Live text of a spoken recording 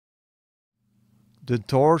The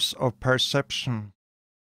doors of perception.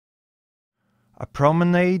 A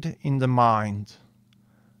promenade in the mind.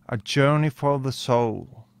 A journey for the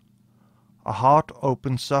soul. A heart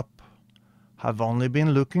opens up. Have only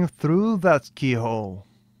been looking through that keyhole.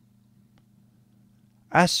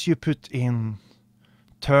 As you put in,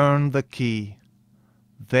 turn the key.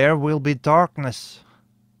 There will be darkness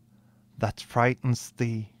that frightens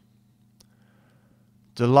thee.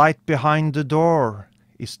 The light behind the door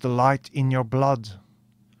is the light in your blood.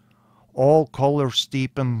 All colors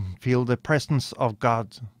deepen, feel the presence of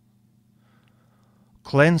God.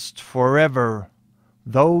 Cleansed forever,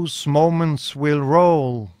 those moments will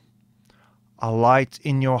roll. A light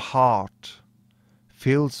in your heart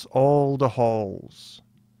fills all the halls.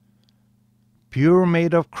 Pure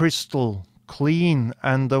made of crystal, clean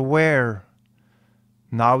and aware.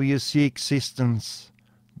 Now you see existence,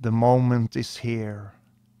 the moment is here.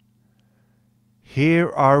 Here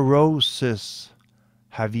are roses.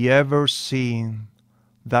 Have you ever seen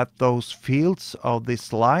that those fields of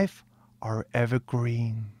this life are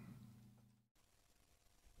evergreen?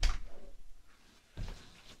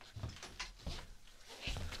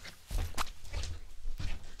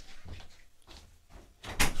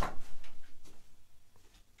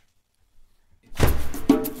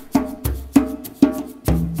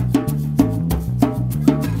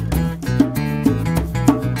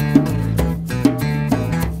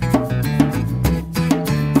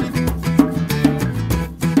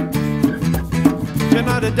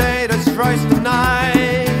 The day destroys the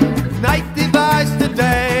night, night divides the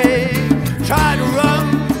day. Try to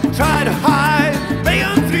run, try to hide, break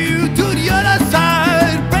on through to the other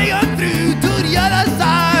side, break on through to the other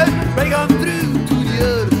side, break on through to the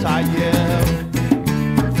other side, yeah.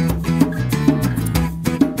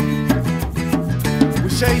 We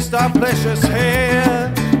chased our pleasures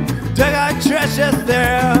here, dug our treasures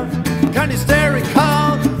there. Can you stare and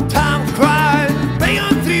call, time cry, break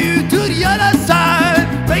on through to the other side.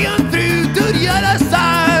 Break on through to the other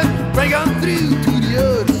side. Break on through to the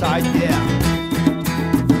other side, yeah.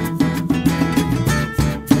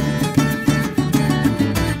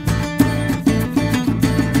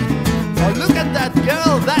 Oh, look at that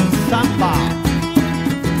girl, that's samba.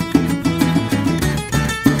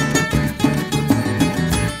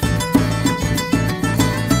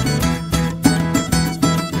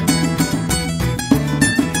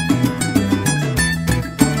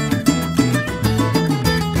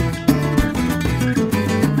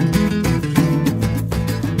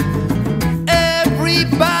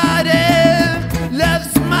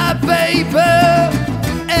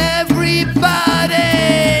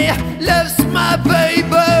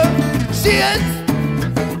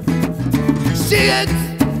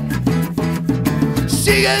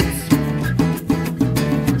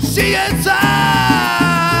 She gets I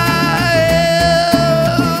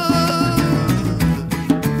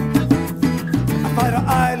find an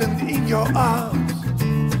island in your arms,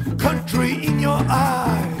 country in your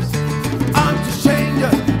eyes. I'm to change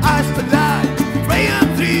your eyes to light. Break on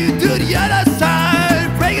through to the other side.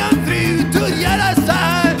 Break on through to the other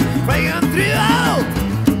side. Break on through,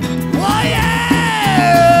 oh yeah.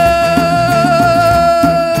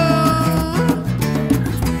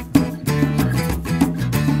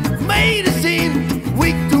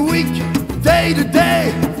 Day to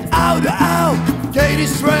day, hour to hour, gate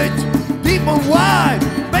is straight, deep and wide.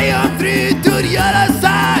 Break on through to the other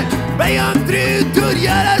side. Break on through to the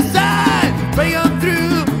other side. Break on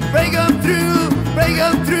through, break on through, break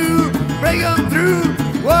on through, break on through.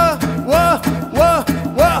 Whoa, whoa, whoa,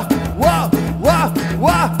 whoa, whoa, whoa,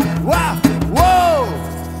 whoa, whoa, whoa.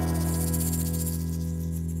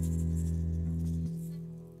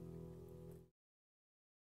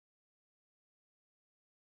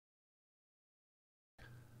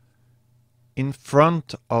 In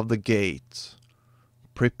front of the gate,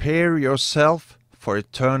 prepare yourself for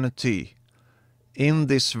eternity in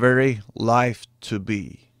this very life to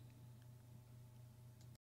be.